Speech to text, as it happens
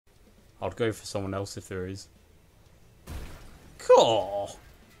I'd go for someone else if there is. Cool.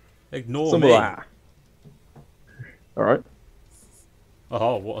 Ignore Some me. of that. Alright.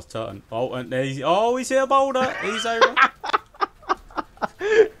 Oh, what a turn. Oh, and there he's... Oh, he's hit a boulder. He's over.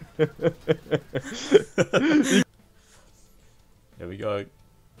 Here we go.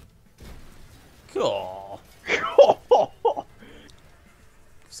 Cool.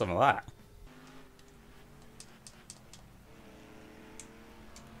 Some of that.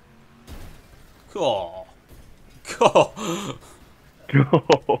 Cool. Cool.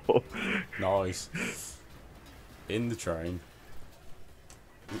 Nice. In the train.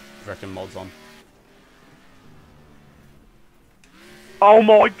 Reckon mod's on. Oh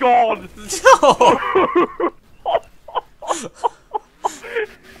my god!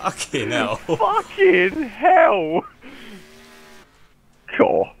 Fucking hell. Fucking hell!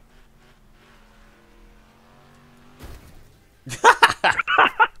 God.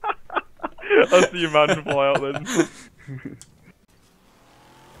 That's the man to fly out then.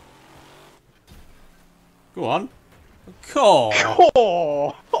 Go on. Cool.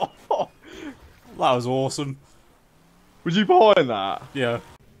 Oh! That was awesome. Was you behind that? Yeah.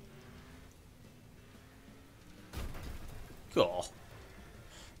 Cool.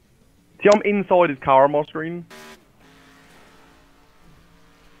 See, I'm inside his car on my screen.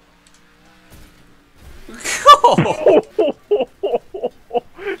 Cool.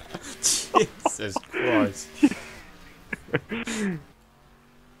 Jesus Christ.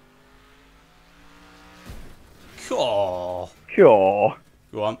 Cool. God.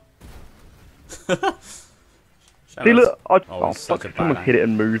 Go on. See, look, oh, fuck, someone hit it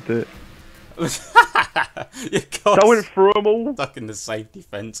and moved it. You So I went through them all. stuck in the safety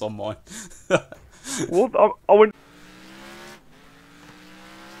fence on mine. What? I went.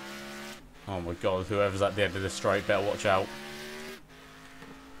 Oh my god, whoever's at the end of the straight better watch out.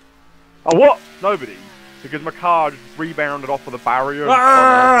 Oh, what? Nobody. Because my car just rebounded off of the barrier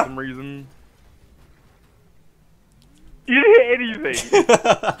for some reason. You didn't hit anything!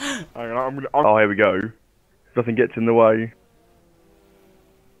 Hang on, oh, here we go. Nothing gets in the way.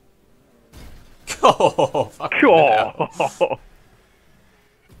 Oh, fucking hell.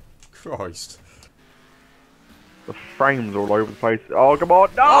 Christ. The frames all over the place. Oh, come on!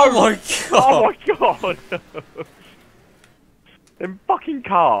 No! Oh my god! Oh my god! Them fucking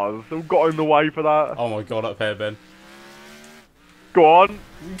cars all got in the way for that. Oh my god, up here, Ben. Go on!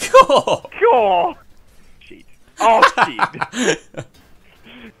 God! God! Shit. Oh, shit!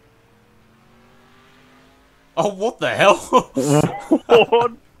 Oh, what the hell?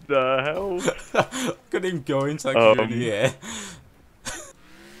 What the hell? Look at him going so you're in the air.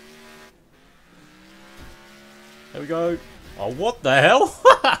 There we go. Oh, what the hell?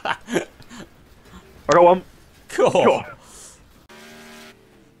 I got one. God.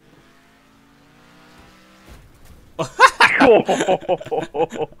 God.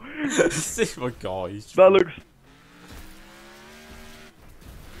 See my guys. That looks.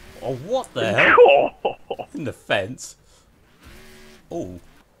 Oh, what the hell? God. In the fence. Oh.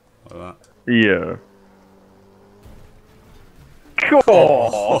 Like that. Yeah. God.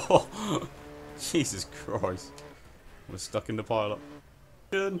 Oh. Jesus Christ. We're stuck in the pilot.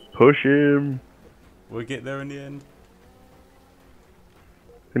 Good. Push him. We'll get there in the end.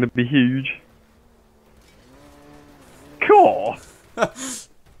 It's gonna be huge. God.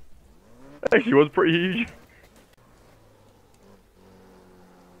 Actually, was pretty huge.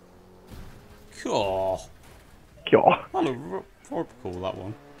 God. God. That looked proper cool, that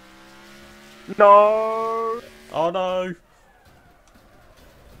one. No. Oh no.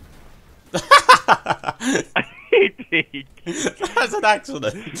 That's an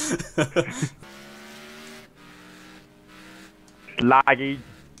accident. Laggy.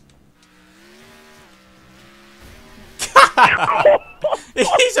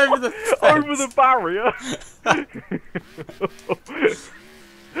 He's over the fence. Over the barrier.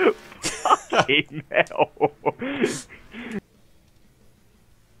 Fucking hell.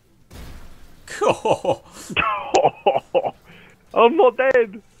 God. I'm not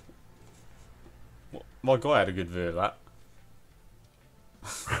dead. My guy had a good view of that.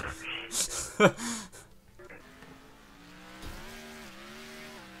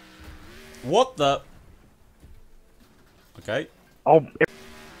 What the? Okay. Oh.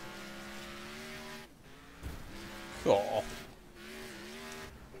 Oh.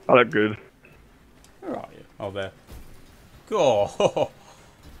 I look good. Where are you? Oh, there. Oh.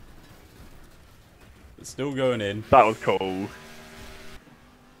 It's still going in. That was cool.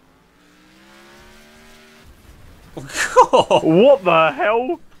 God. What the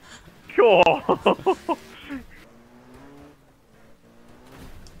hell? God.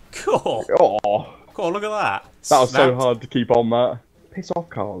 Cool. Oh, Cool, look at that. that was so Snapped. hard to keep on, Matt. Piss off,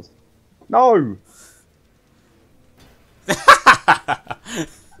 cars. No!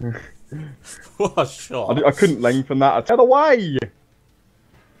 What a shot. I couldn't lengthen that. Get away!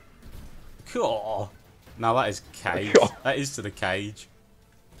 Cool. Now that is cage. Cool. That is to the cage.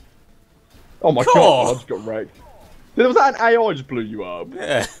 Oh my Cool. god, I just got wrecked. Was that an AI just blew you up?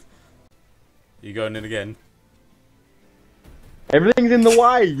 Yeah. You going in again? Everything's in the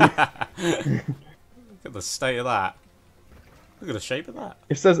way! Look at the state of that. Look at the shape of that.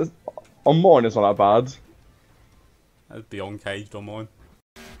 It says on mine it's not that bad. That's beyond caged on mine.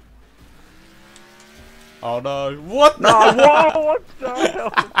 Oh no. What the Whoa, what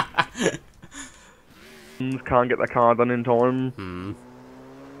the hell? Can't get the car done in time.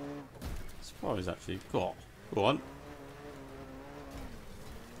 Surprise actually. Go on.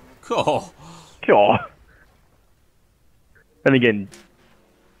 Cool. God. And again,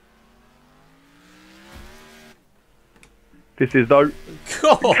 this is though.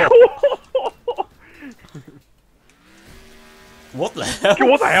 Cool. What the hell?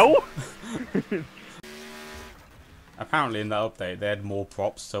 What the hell? Apparently in that update they had more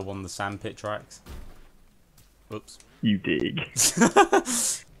props so on the sandpit tracks. Oops. You dig. So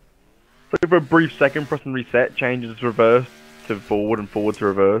for a brief second, press and reset changes reverse to forward and forward to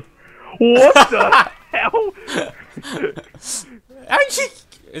reverse. What the hell? Actually,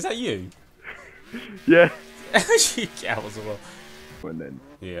 is that you? Yeah. Actually, yeah, was well. And then.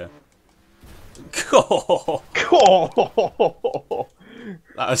 Yeah. Cool. God.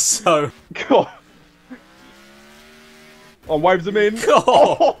 That was so. God. Oh, waves them in.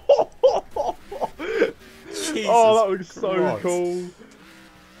 Cool. Jesus Oh, that looks so Christ. cool.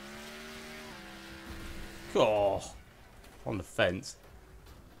 Cool. On the fence.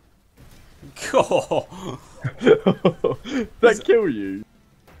 Cool. Did that kill you?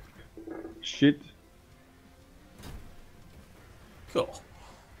 Shit. Cool.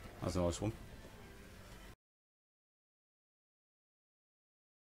 That's a nice one.